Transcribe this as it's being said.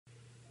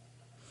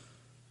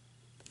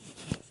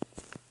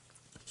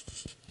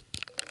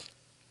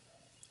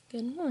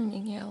Good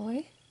morning,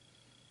 Allie.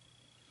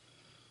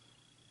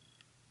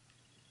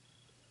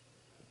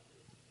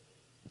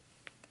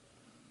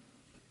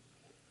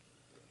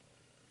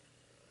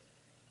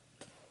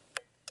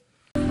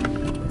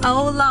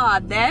 Oh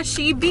Lord, there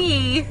she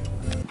be.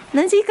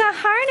 Lindsay gonna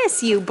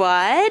harness you,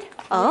 bud.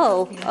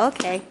 Oh,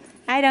 okay.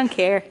 I don't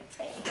care.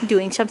 I'm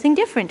doing something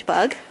different,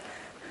 Bug.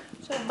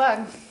 So,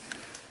 Bug,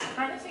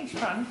 harnessing's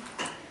fun.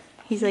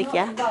 He's like,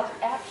 yeah. About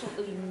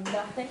absolutely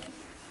nothing.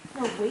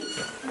 No weight,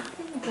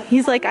 nothing.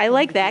 He's like, I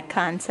like that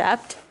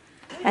concept.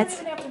 We don't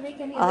even have to make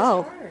any of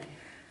Oh, this hard.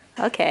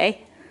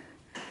 okay.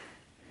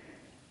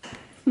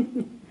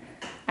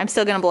 I'm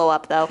still gonna blow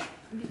up though.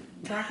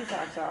 Knock your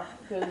socks off,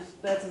 because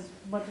that's as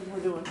much as we're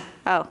doing.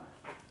 Oh,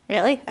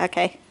 really?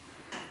 Okay.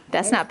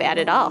 That's not bad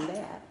at all.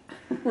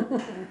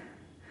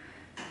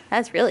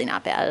 That's really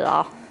not bad at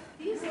all.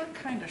 These look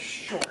kind of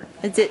short.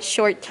 Is it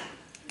short?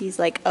 He's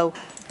like, oh.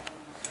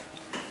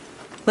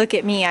 Look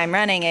at me, I'm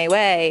running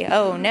away.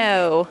 Oh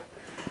no.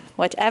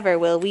 Whatever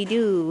will we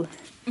do?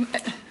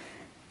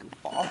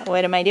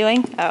 What am I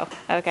doing? Oh,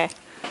 okay.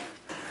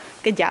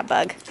 Good job,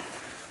 Bug.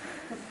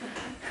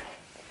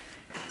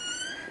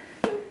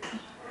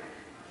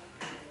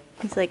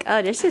 He's like,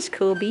 oh, this is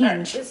cool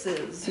beans. Right, this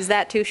is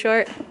that too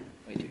short?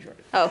 way too short.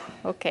 Oh,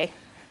 okay.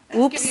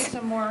 Let's give you Oops.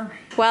 some more.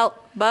 Well,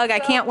 Bug, I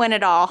can't win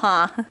it all,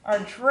 huh? Our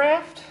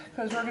draft,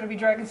 because we're going to be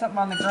dragging something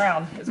on the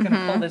ground, is going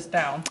to pull this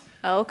down.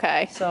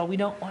 Okay. So we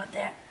don't want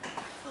that.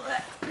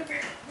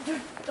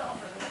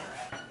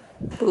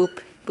 Boop,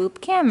 boop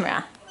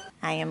camera.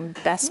 I am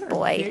best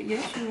boy.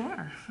 Yes, you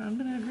are. I'm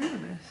going to agree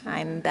with this.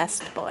 I'm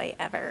best boy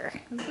ever.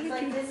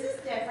 Like, this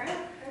is different.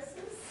 This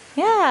is...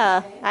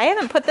 Yeah, I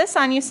haven't put this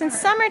on you since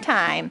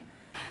summertime.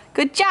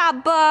 Good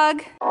job,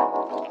 Bug.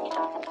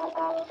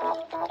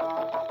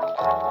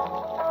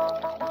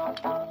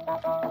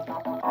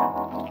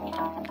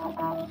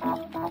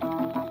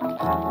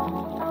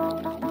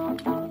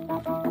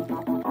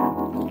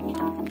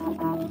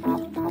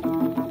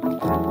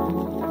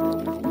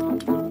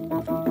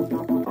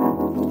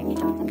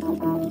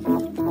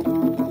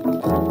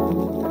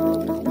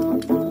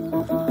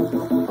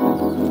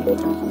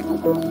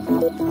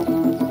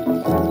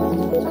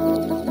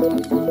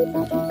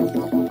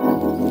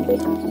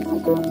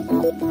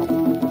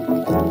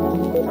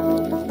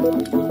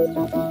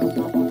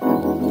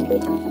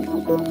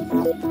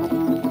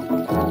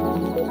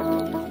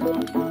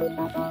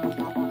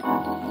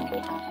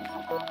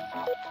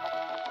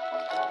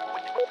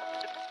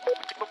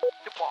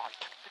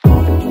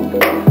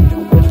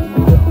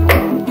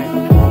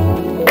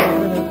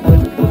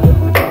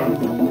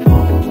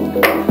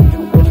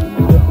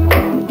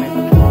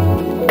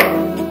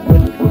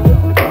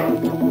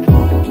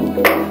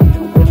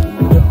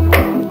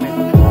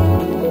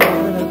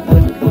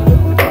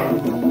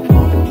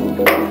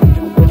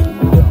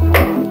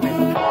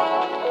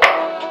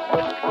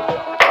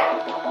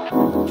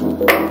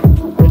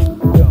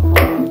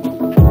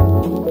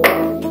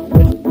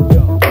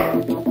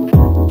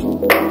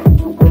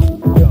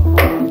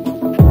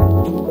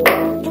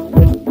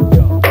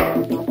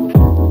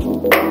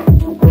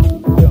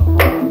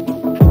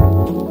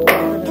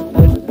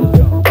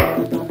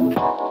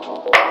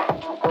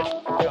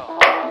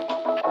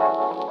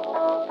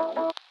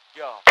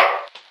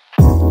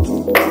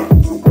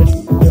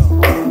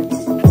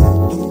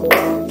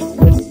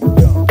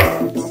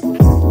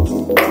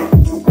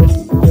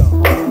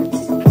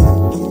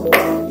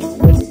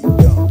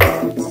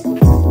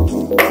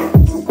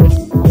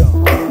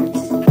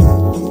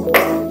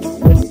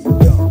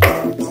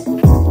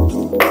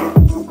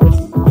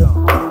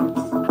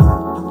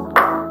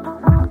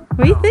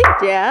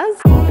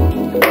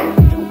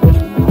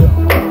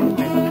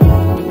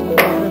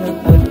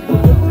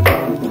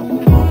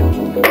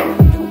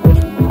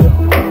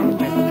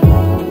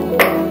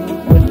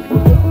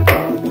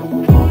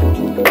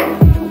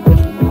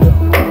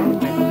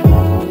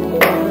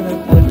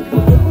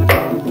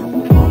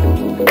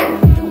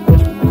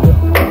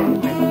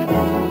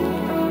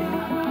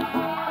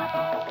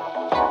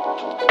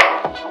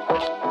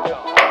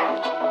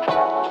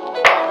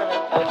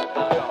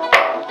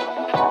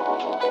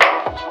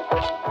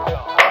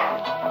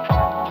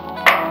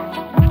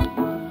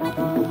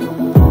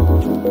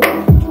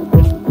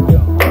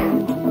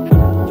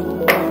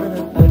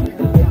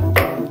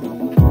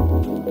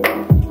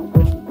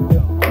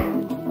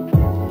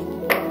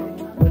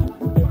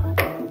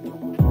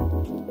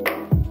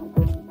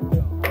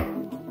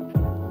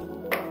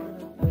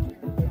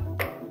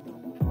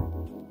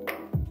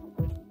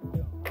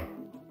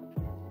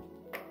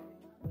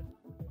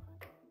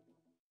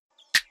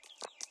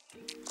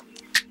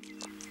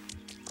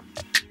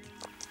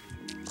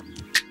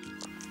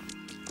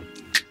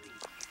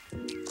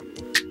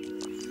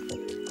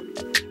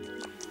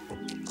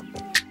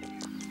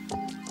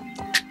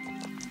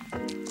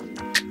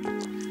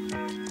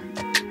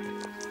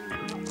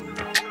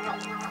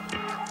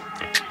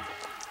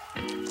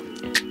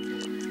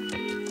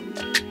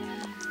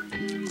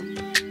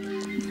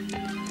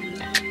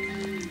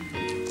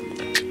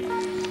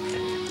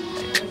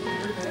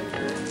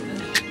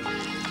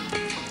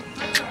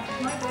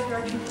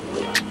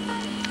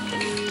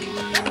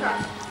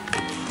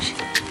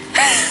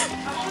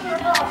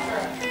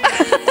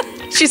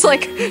 She's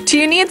like, do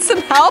you need some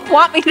help?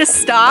 Want me to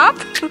stop?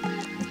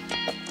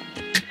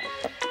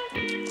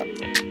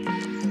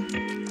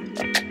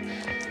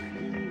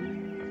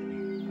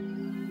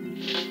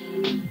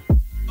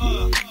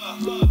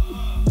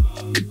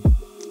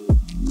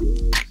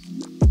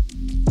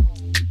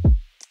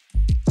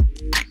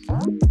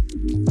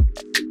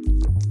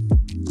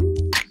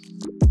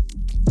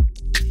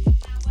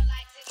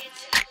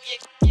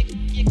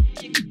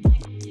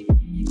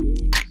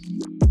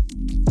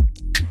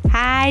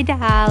 Hi,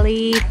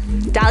 Dolly.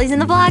 Dolly's in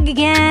the vlog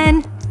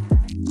again.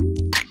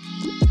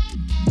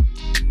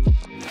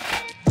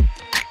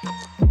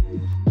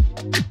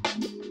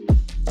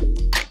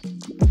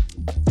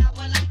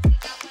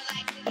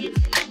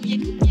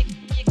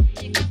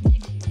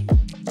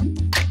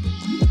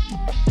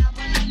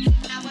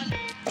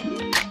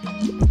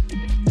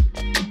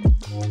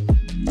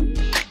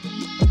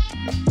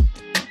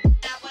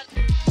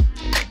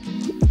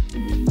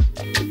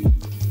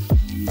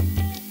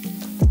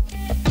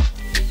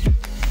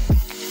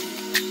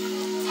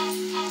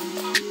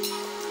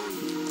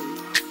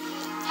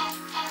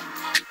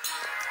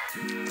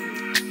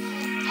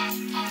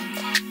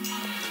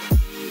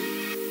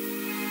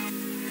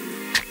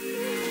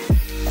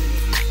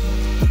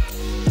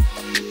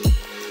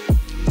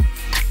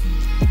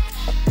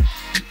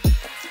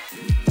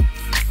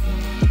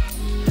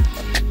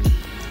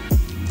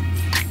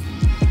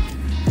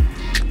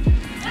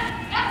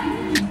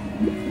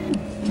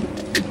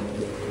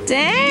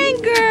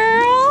 Dang,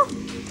 girl!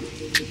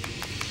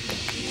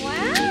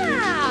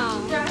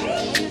 Wow. Right?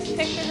 I just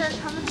pictured her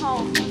coming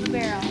home from the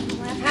barrel.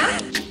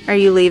 Are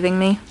you leaving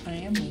me? I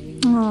am leaving.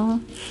 Oh.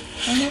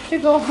 I have to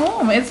go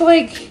home. It's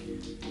like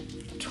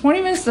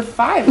 20 minutes to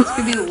 5. It's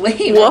gonna be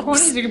late. My Whoops.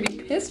 ponies are gonna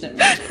be pissed at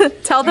me.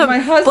 Tell And them, my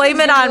husband's blame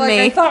it gonna be on like,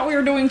 me. I thought we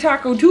were doing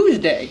Taco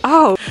Tuesday.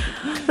 Oh,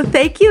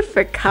 thank you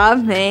for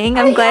coming.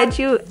 I'm glad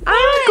you. I'm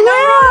I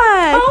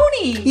glad.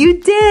 Pony.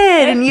 You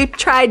did, and you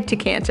tried to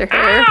canter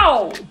her.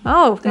 Ow!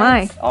 Oh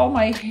my. That's all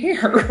my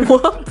hair.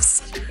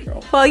 Whoops.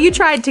 Well, you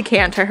tried to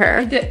canter I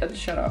her. did.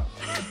 Shut up.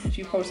 If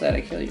you post that,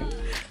 I kill you.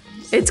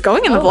 It's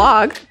going in the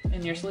vlog.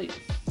 In your sleep.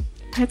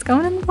 It's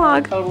going in the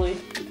vlog.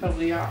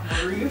 Totally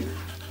outnumber you.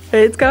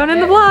 It's going in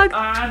the vlog.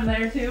 I'm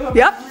there too.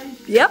 Yep.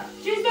 Yep.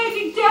 She's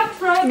making death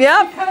threats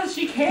Yep. because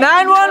she can't.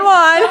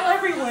 911.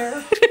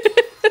 Everywhere.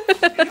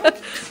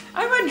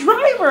 I'm a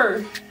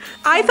driver.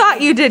 I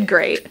thought you did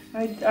great.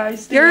 I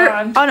stayed You're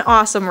on. an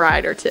awesome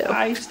rider too.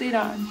 I stayed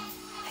on.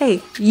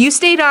 Hey, you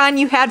stayed on.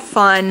 You had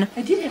fun.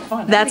 I did have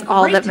fun. I That's had a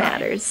all great that time.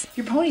 matters.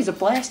 Your pony's a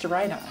blast to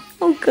ride on.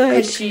 Oh, good.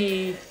 Because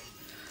she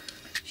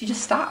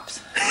just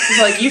stops. She's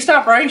like, you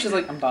stop riding. She's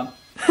like, I'm done.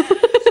 She's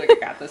like, I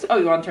got this. Oh,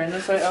 you want to turn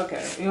this way?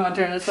 Okay. You want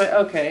to turn this way?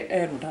 Okay.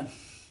 And we're done.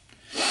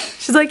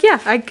 She's like, yeah,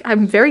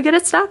 I'm very good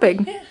at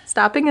stopping. Yeah.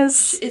 Stopping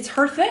is, It's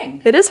her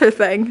thing. it is her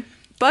thing.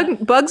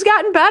 Bug's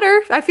gotten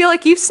better. I feel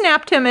like you've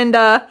snapped him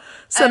into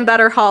some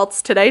better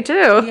halts today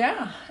too.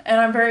 Yeah. And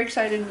I'm very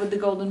excited with the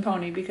golden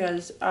pony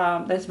because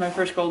that's my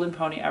first golden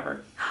pony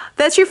ever.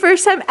 That's your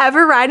first time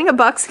ever riding a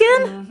buckskin?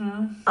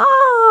 Mm-hmm.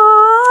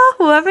 Aww,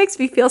 well that makes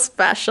me feel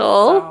special.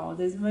 Oh,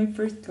 this is my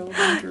first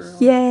golden girl.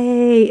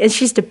 Yay, and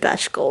she's the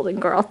best golden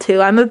girl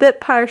too. I'm a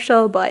bit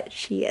partial, but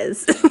she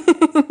is.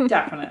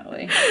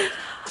 Definitely.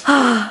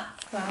 Well,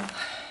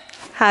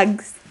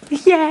 Hugs.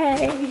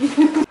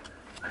 Yay.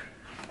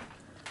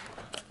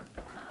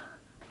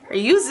 Are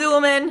you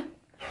zooming?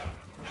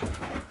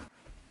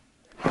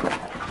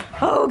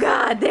 Oh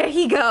God, there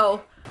he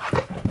go.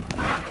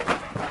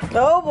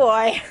 Oh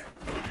boy.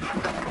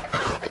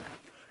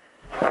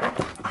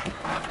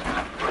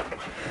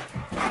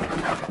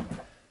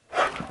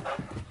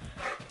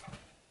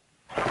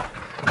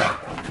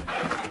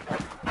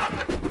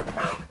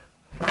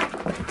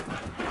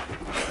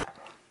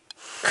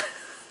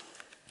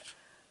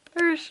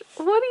 Hirsch,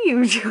 what are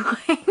you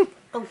doing?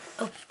 Oh,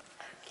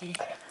 okay.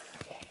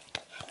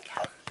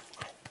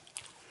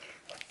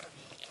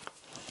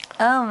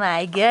 Oh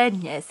my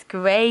goodness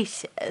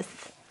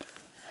gracious.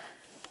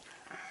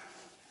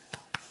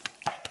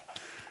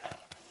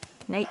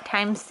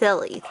 Nighttime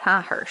sillies,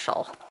 huh,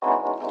 Herschel?